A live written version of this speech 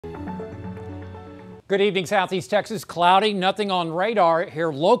Good evening, Southeast Texas. Cloudy, nothing on radar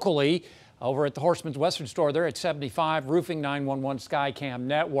here locally. Over at the Horseman's Western Store, they're at 75, Roofing 911 Skycam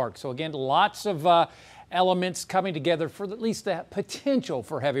Network. So again, lots of elements coming together for at least the potential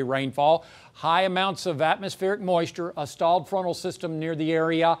for heavy rainfall. High amounts of atmospheric moisture, a stalled frontal system near the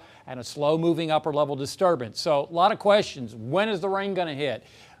area, and a slow moving upper level disturbance. So a lot of questions. When is the rain going to hit?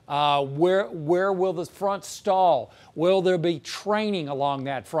 Where will the front stall? Will there be training along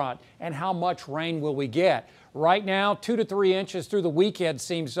that front? And how much rain will we get? Right now, 2 to 3 inches through the weekend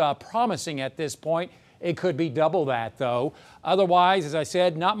seems promising at this point. It could be double that, though. Otherwise, as I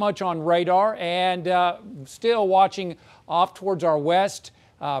said, not much on radar, and still watching off towards our west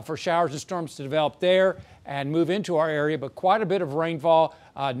for showers and storms to develop there and move into our area, but quite a bit of rainfall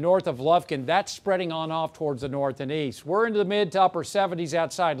north of Lufkin. That's spreading on off towards the north and east. We're into the mid to upper 70s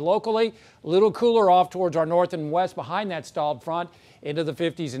outside locally, a little cooler off towards our north and west behind that stalled front into the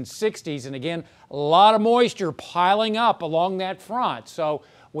 50s and 60s. And again, a lot of moisture piling up along that front. So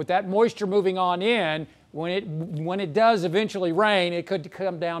with that moisture moving on in, when it does eventually rain, it could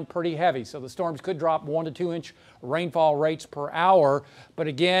come down pretty heavy. So the storms could drop 1 to 2 inch rainfall rates per hour. But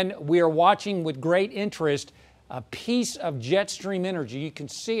again, we are watching with great interest a piece of jet stream energy. You can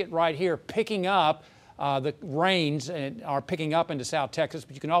see it right here picking up. The rains are picking up into South Texas,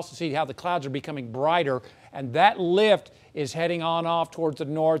 but you can also see how the clouds are becoming brighter, and that lift is heading on off towards the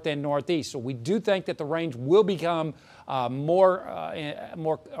north and northeast. So we do think that the rains will become more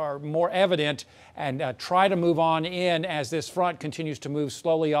evident and try to move on in as this front continues to move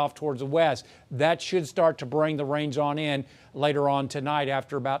slowly off towards the west. That should start to bring the rains on in later on tonight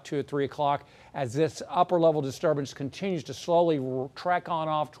after about 2 or 3 o'clock as this upper level disturbance continues to slowly track on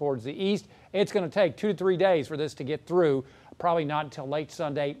off towards the east. It's going to take 2 to 3 days for this to get through, probably not until late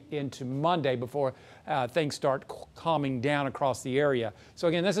Sunday into Monday before things start calming down across the area. So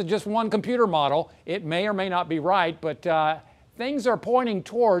again, this is just one computer model. It may or may not be right, but things are pointing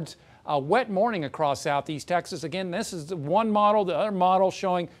towards a wet morning across Southeast Texas. Again, this is one model, the other model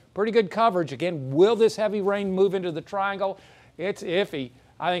showing pretty good coverage. Again, will this heavy rain move into the triangle? It's iffy.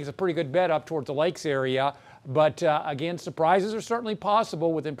 I think it's a pretty good bet up towards the lakes area. But again, surprises are certainly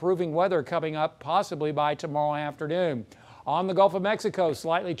possible with improving weather coming up possibly by tomorrow afternoon. On the Gulf of Mexico,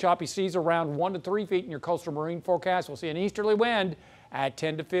 slightly choppy seas around 1 to 3 feet in your coastal marine forecast. We'll see an easterly wind at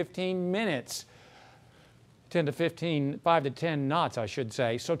 10 to 15 minutes. 5 to 10 knots, I should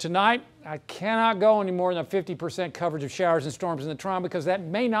say. So tonight, I cannot go any more than a 50% coverage of showers and storms in the triangle because that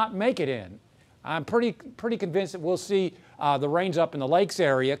may not make it in. I'm pretty convinced that we'll see the rains up in the lakes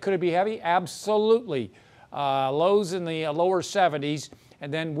area. Could it be heavy? Absolutely. Lows in the lower 70s,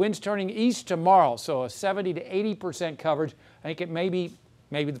 and then winds turning east tomorrow, so a 70 to 80% coverage. I think it may be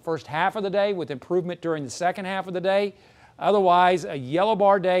the first half of the day with improvement during the second half of the day. Otherwise, a yellow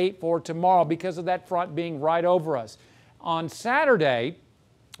bar day for tomorrow because of that front being right over us. On Saturday,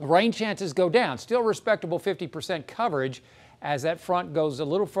 rain chances go down, still respectable 50% coverage as that front goes a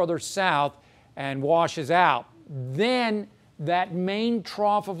little further south and washes out. Then that main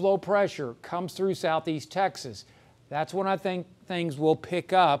trough of low pressure comes through Southeast Texas. That's when I think things will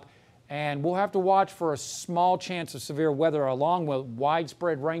pick up, and we'll have to watch for a small chance of severe weather along with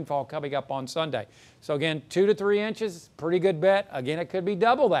widespread rainfall coming up on Sunday. So again, 2 to 3 inches, pretty good bet. Again, it could be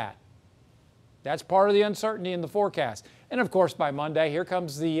double that. That's part of the uncertainty in the forecast. And of course, by Monday, here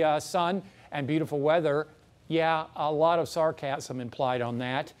comes the sun and beautiful weather. Yeah, a lot of sarcasm implied on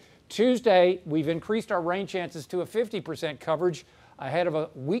that. Tuesday, we've increased our rain chances to a 50% coverage ahead of a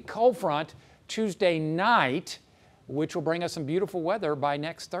weak cold front Tuesday night, which will bring us some beautiful weather by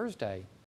next Thursday.